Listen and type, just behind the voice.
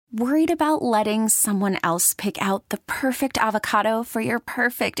Worried about letting someone else pick out the perfect avocado for your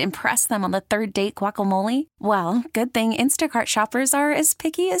perfect impress them on the third date guacamole? Well, good thing Instacart shoppers are as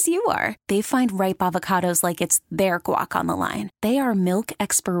picky as you are. They find ripe avocados like it's their guac on the line. They are milk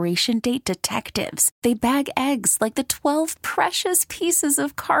expiration date detectives. They bag eggs like the 12 precious pieces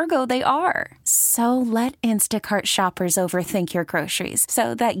of cargo they are. So let Instacart shoppers overthink your groceries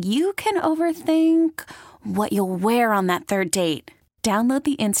so that you can overthink what you'll wear on that third date. Download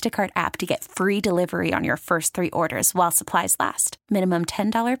the Instacart app to get free delivery on your first 3 orders while supplies last. Minimum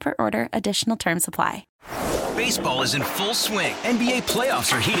 $10 per order. Additional terms apply. Baseball is in full swing. NBA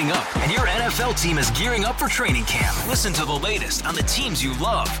playoffs are heating up, and your NFL team is gearing up for training camp. Listen to the latest on the teams you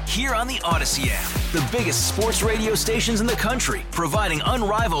love here on the Odyssey app. The biggest sports radio stations in the country, providing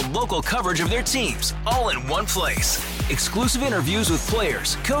unrivaled local coverage of their teams, all in one place. Exclusive interviews with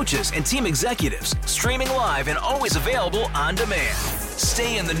players, coaches, and team executives, streaming live and always available on demand.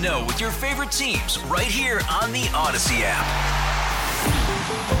 Stay in the know with your favorite teams right here on the Odyssey app.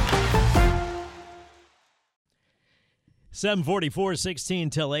 7:44, 16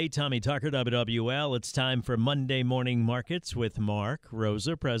 till 8. Tommy Tucker, WWL. It's time for Monday Morning Markets with Mark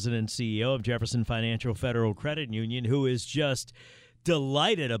Rosa, President and CEO of Jefferson Financial Federal Credit Union, who is just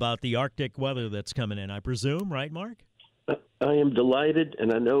delighted about the Arctic weather that's coming in, I presume, right, Mark? I am delighted,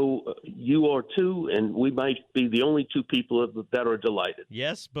 and I know you are too, and we might be the only two people that are delighted.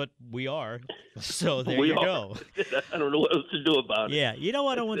 Yes, but we are. So there you go. I don't know what else to do about it. Yeah, you know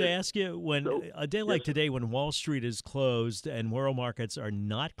what I wanted to ask you? When a day like today, when Wall Street is closed and world markets are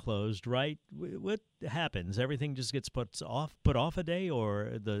not closed, right? What happens? Everything just gets put off a day,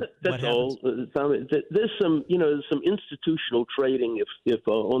 or That's all. There's some institutional trading if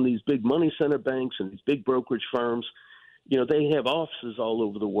on these big money center banks and these big brokerage firms. They have offices all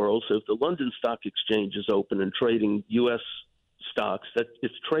over the world. So if the London Stock Exchange is open and trading U.S. stocks, that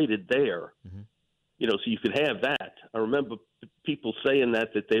it's traded there. Mm-hmm. So you could have that. I remember people saying that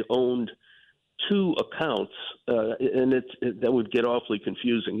they owned 2 accounts, and that would get awfully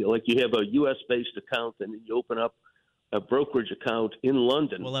confusing. Like you have a U.S.-based account, and then you open up a brokerage account in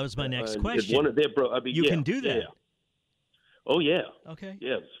London. Well, that was my next question. One of their you can do that. Yeah. Oh, yeah. Okay.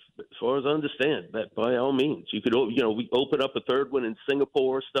 Yes. As far as I understand, that by all means, you could, we open up a third one in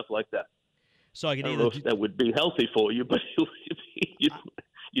Singapore, stuff like that. So I don't know if that would be healthy for you, but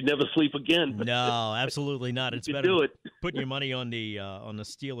you'd never sleep again. No, absolutely not. It's better do it. Putting your money on the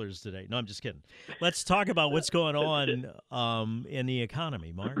Steelers today. No, I'm just kidding. Let's talk about what's going on in the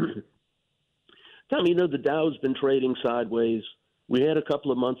economy, Mark. Tom, the Dow's been trading sideways. We had a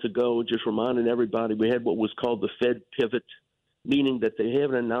couple of months ago, just reminding everybody, we had what was called the Fed pivot, meaning that they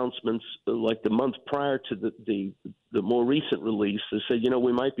have announcements like the month prior to the more recent release. They said,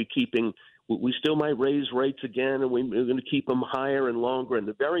 we might be we still might raise rates again, and we're going to keep them higher and longer. And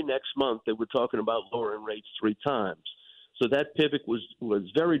the very next month, they were talking about lowering rates 3 times. So that pivot was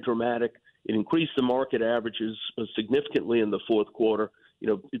very dramatic. It increased the market averages significantly in the fourth quarter.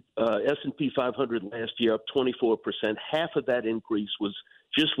 S&P 500 last year up 24%. Half of that increase was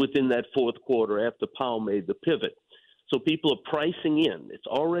just within that fourth quarter after Powell made the pivot. So people are pricing in. It's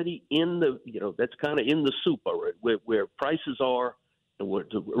already in that's kind of in the soup already, where prices are and where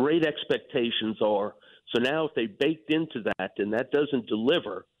the rate expectations are. So now if they baked into that and that doesn't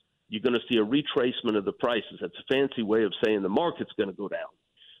deliver, you're going to see a retracement of the prices. That's a fancy way of saying the market's going to go down.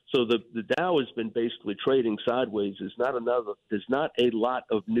 So the Dow has been basically trading sideways. There's not a lot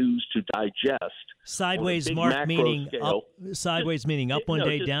of news to digest. Sideways, Mark, meaning up, sideways meaning up one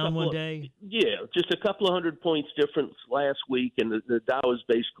day, down one day? Yeah, just a couple of 100 points difference last week, and the Dow is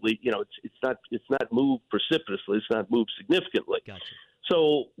basically, it's not moved precipitously. It's not moved significantly. Gotcha.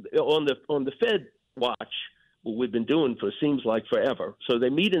 So on the Fed watch, what we've been doing for seems like forever. So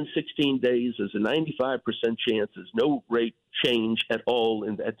they meet in 16 days. There's a 95% chance there's no rate change at all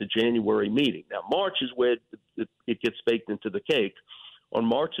at the January meeting. Now, March is where it gets baked into the cake. On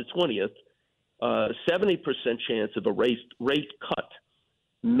March the 20th, 70% chance of a rate cut.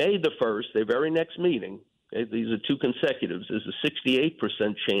 May the 1st, their very next meeting, okay, these are 2 consecutives, there's a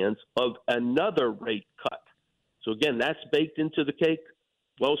 68% chance of another rate cut. So, again, that's baked into the cake.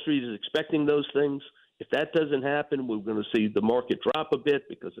 Wall Street is expecting those things. If that doesn't happen, we're going to see the market drop a bit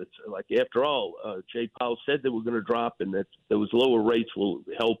because it's like, after all, Jay Powell said that we're going to drop and that those lower rates will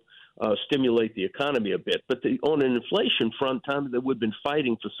help stimulate the economy a bit. But on an inflation front, Tom, that we've been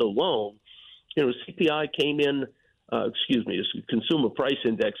fighting for so long, CPI came in, Consumer Price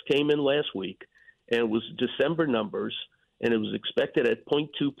Index came in last week, and it was December numbers, and it was expected at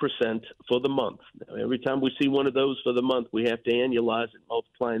 0.2% for the month. Now, every time we see one of those for the month, we have to annualize it,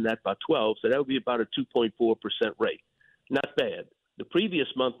 multiplying that by 12. So that would be about a 2.4% rate. Not bad. The previous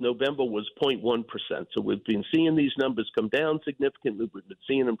month, November, was 0.1%. So we've been seeing these numbers come down significantly. We've been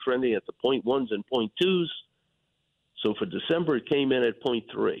seeing them trending at the 0.1s and 0.2s. So for December, it came in at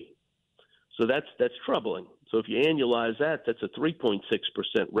 0.3. So that's troubling. So if you annualize that, that's a 3.6%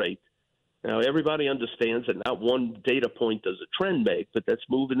 rate. Now, everybody understands that not one data point does a trend make, but that's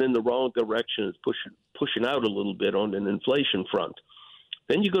moving in the wrong direction. It's pushing out a little bit on an inflation front.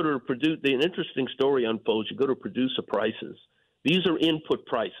 Then you go to an interesting story unfolds. You go to producer prices. These are input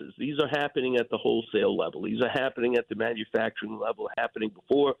prices. These are happening at the wholesale level. These are happening at the manufacturing level, happening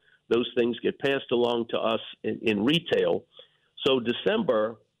before those things get passed along to us in retail. So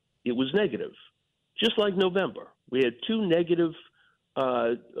December, it was negative, just like November. We had two negative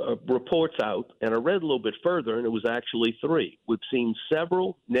reports out, and I read a little bit further, and it was actually three. We've seen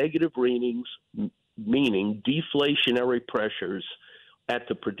several negative readings, meaning deflationary pressures at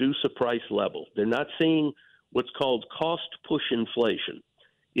the producer price level. They're not seeing what's called cost push inflation.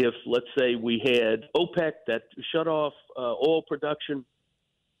 If, let's say, we had OPEC that shut off oil production,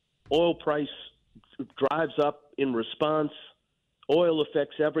 oil price drives up in response, oil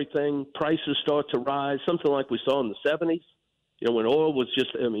affects everything, prices start to rise, something like we saw in the 70s. You know, when oil was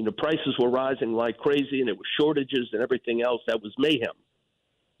the prices were rising like crazy and it was shortages and everything else, that was mayhem.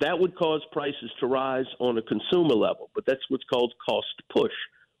 That would cause prices to rise on a consumer level, but that's what's called cost push.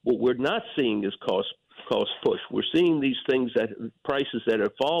 What we're not seeing is cost push. We're seeing these things prices that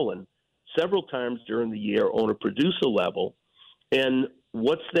have fallen several times during the year on a producer level. And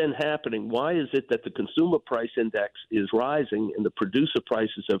what's then happening? Why is it that the consumer price index is rising and the producer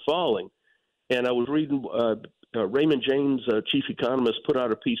prices are falling? And I was reading Raymond James, chief economist, put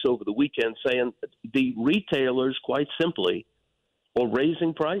out a piece over the weekend saying the retailers, quite simply, are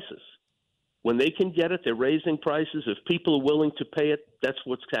raising prices. When they can get it, they're raising prices. If people are willing to pay it, that's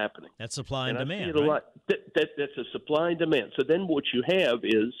what's happening. That's supply and demand, right? That's a supply and demand. So then what you have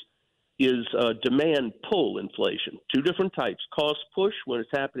is demand pull inflation. Two different types. Cost push, when it's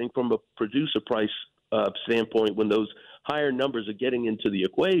happening from a producer price standpoint, when those higher numbers are getting into the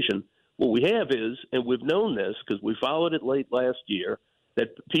equation. What we have is, and we've known this because we followed it late last year, that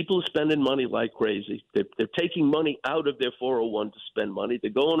people are spending money like crazy. They're taking money out of their 401 to spend money.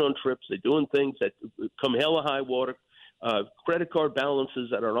 They're going on trips. They're doing things that come hella high water. Credit card balances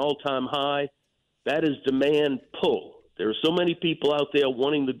that are an all-time high. That is demand pull. There are so many people out there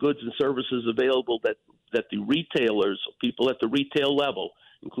wanting the goods and services available that the retailers, people at the retail level,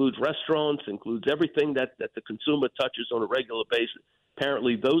 includes restaurants, includes everything that the consumer touches on a regular basis.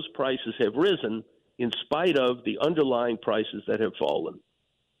 Apparently, those prices have risen in spite of the underlying prices that have fallen.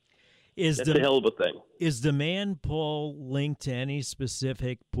 That's a hell of a thing. Is demand pull linked to any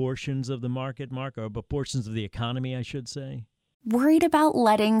specific portions of the market, Mark, or portions of the economy, I should say? Worried about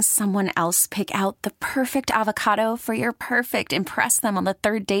letting someone else pick out the perfect avocado for your perfect impress them on the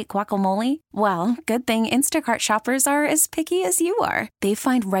third date guacamole? Well, good thing Instacart shoppers are as picky as you are. They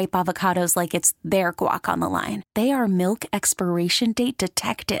find ripe avocados like it's their guac on the line. They are milk expiration date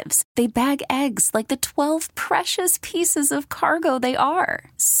detectives. They bag eggs like the 12 precious pieces of cargo they are.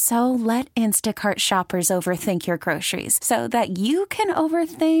 So let Instacart shoppers overthink your groceries so that you can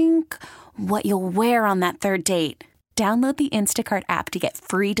overthink what you'll wear on that third date. Download the Instacart app to get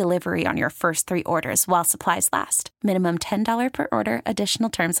free delivery on your first 3 orders while supplies last. Minimum $10 per order. Additional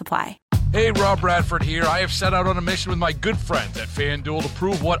terms apply. Hey, Rob Bradford here. I have set out on a mission with my good friends at FanDuel to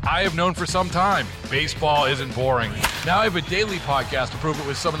prove what I have known for some time. Baseball isn't boring. Now I have a daily podcast to prove it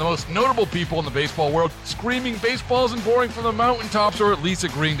with some of the most notable people in the baseball world, screaming baseball isn't boring from the mountaintops, or at least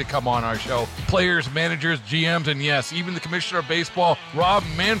agreeing to come on our show. Players, managers, GMs, and yes, even the commissioner of baseball, Rob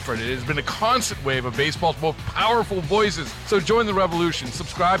Manfred. It has been a constant wave of baseball's most powerful voices. So join the revolution.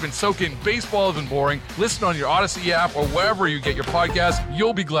 Subscribe and soak in Baseball Isn't Boring. Listen on your Odyssey app or wherever you get your podcast.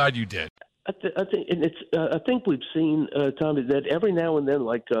 You'll be glad you did. I think we've seen, Tommy, that every now and then,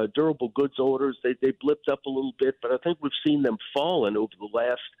 like durable goods orders, they blipped up a little bit, but I think we've seen them falling over the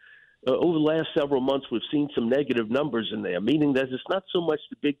last several months. We've seen some negative numbers in there, meaning that it's not so much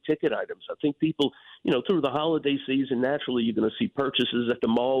the big ticket items. I think people, through the holiday season, naturally you're going to see purchases at the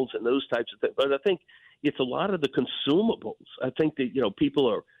malls and those types of things. But I think it's a lot of the consumables. I think that people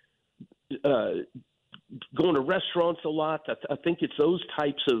are going to restaurants a lot. I think it's those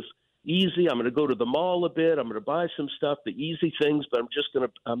types of easy. I'm going to go to the mall a bit. I'm going to buy some stuff, the easy things, but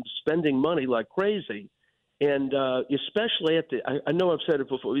I'm spending money like crazy. And especially I know I've said it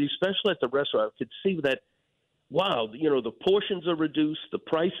before, especially at the restaurant, I could see that, wow, the portions are reduced, the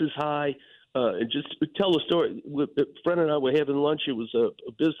price is high. And just to tell a story, a friend and I were having lunch. It was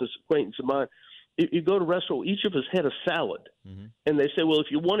a business acquaintance of mine. you go to a restaurant, each of us had a salad, and they say, well, if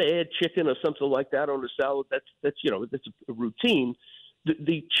you want to add chicken or something like that on the salad, that's a routine.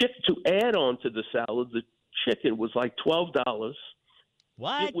 The chick to add on to the salad, the chicken was like $12.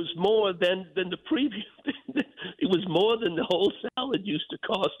 What? It was more than the previous. It was more than the whole salad used to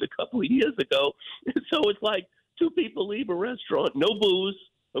cost a couple of years ago. So it's like two people leave a restaurant, no booze.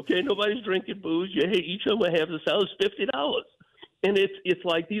 Okay, nobody's drinking booze. Each of them have the salad is $50, and it's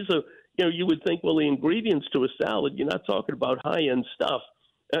like these are. You would think, well, the ingredients to a salad, you're not talking about high-end stuff.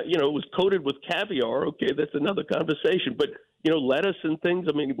 It was coated with caviar. Okay, that's another conversation. But, lettuce and things,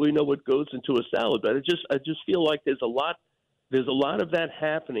 I mean, we know what goes into a salad. But I just feel like there's a lot of that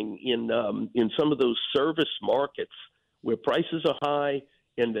happening in some of those service markets where prices are high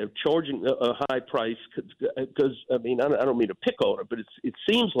and they're charging a high price because, I mean, I don't mean to pick on it, but it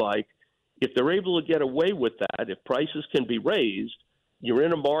seems like if they're able to get away with that, if prices can be raised, you're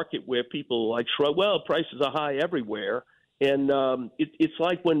in a market where people like shrug, well, prices are high everywhere. And it's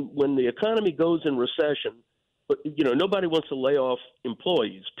like when the economy goes in recession, but nobody wants to lay off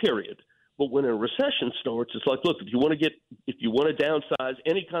employees, period. But when a recession starts, it's like, look, if you want to downsize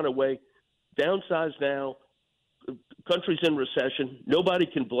any kind of way, downsize now. Country's in recession. Nobody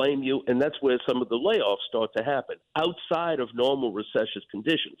can blame you. And that's where some of the layoffs start to happen outside of normal recession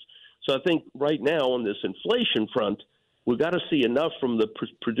conditions. So I think right now on this inflation front, we've got to see enough from the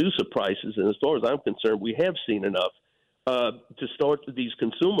producer prices, and as far as I'm concerned, we have seen enough to start. These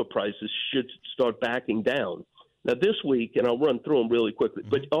consumer prices should start backing down. Now, this week, and I'll run through them really quickly,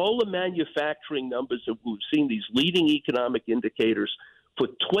 but all the manufacturing numbers that we've seen, these leading economic indicators, for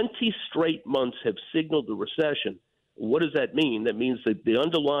 20 straight months have signaled a recession. What does that mean? That means that the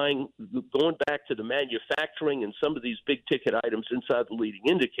underlying, going back to the manufacturing and some of these big-ticket items inside the leading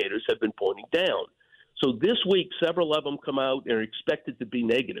indicators have been pointing down. So this week, several of them come out and are expected to be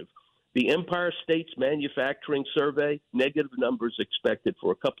negative. The Empire States Manufacturing Survey, negative numbers expected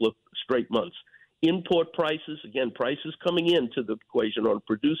for a couple of straight months. Import prices, again, prices coming into the equation on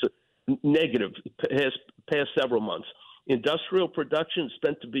producer, negative, has past several months. Industrial production is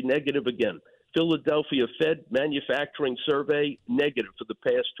spent to be negative again. Philadelphia Fed Manufacturing Survey, negative for the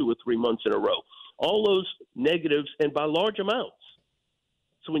past 2 or 3 months in a row. All those negatives, and by large amounts.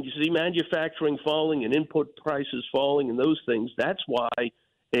 So when you see manufacturing falling and input prices falling and those things, that's why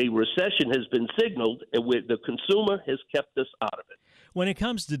a recession has been signaled, and the consumer has kept us out of it. When it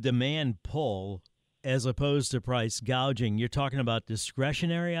comes to demand pull as opposed to price gouging, you're talking about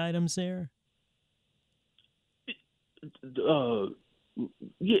discretionary items there? Yeah,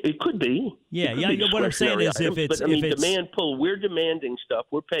 it could be. Yeah. What I'm saying is, items, demand pull. We're demanding stuff.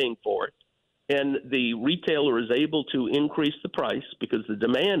 We're paying for it, and the retailer is able to increase the price because the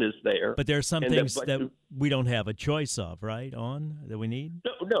demand is there. But there are some things that we don't have a choice of, right? That we need.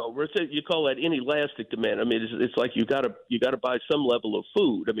 No. You call that inelastic demand. I mean, it's like you got to buy some level of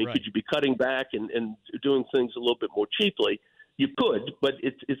food. I mean, right. Could you be cutting back and doing things a little bit more cheaply? You could, but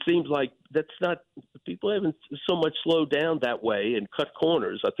it seems like that's not. People haven't so much slowed down that way and cut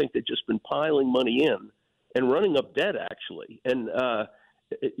corners. I think they've just been piling money in and running up debt, actually. And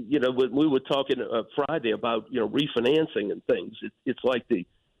when we were talking Friday about refinancing and things, it's like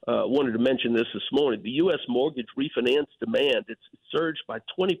wanted to mention this morning. The U.S. mortgage refinance demand it's surged by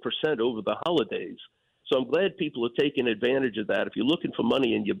 20% over the holidays. So I'm glad people are taking advantage of that. If you're looking for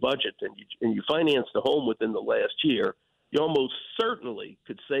money in your budget and you financed a home within the last year, you almost certainly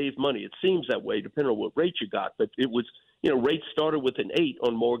could save money. It seems that way, depending on what rate you got. But it was, rates started with an 8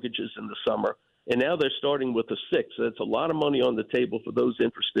 on mortgages in the summer, and now they're starting with a 6. So that's a lot of money on the table for those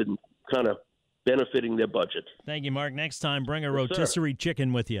interested in kind of benefiting their budget. Thank you, Mark. Next time, bring a rotisserie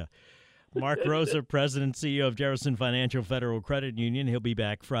chicken with you. Mark Rosa, President and CEO of Jefferson Financial Federal Credit Union. He'll be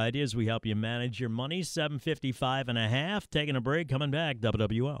back Friday as we help you manage your money. 7:55.5. Taking a break. Coming back.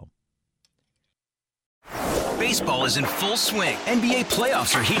 WWL. Baseball is in full swing. NBA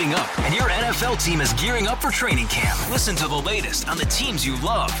playoffs are heating up, and your NFL team is gearing up for training camp. Listen to the latest on the teams you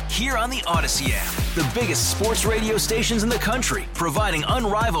love here on the Odyssey app. The biggest sports radio stations in the country, providing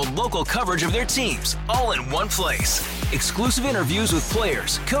unrivaled local coverage of their teams, all in one place. Exclusive interviews with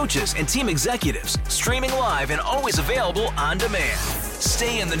players, coaches, and team executives, streaming live and always available on demand.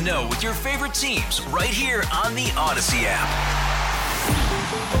 Stay in the know with your favorite teams right here on the Odyssey app.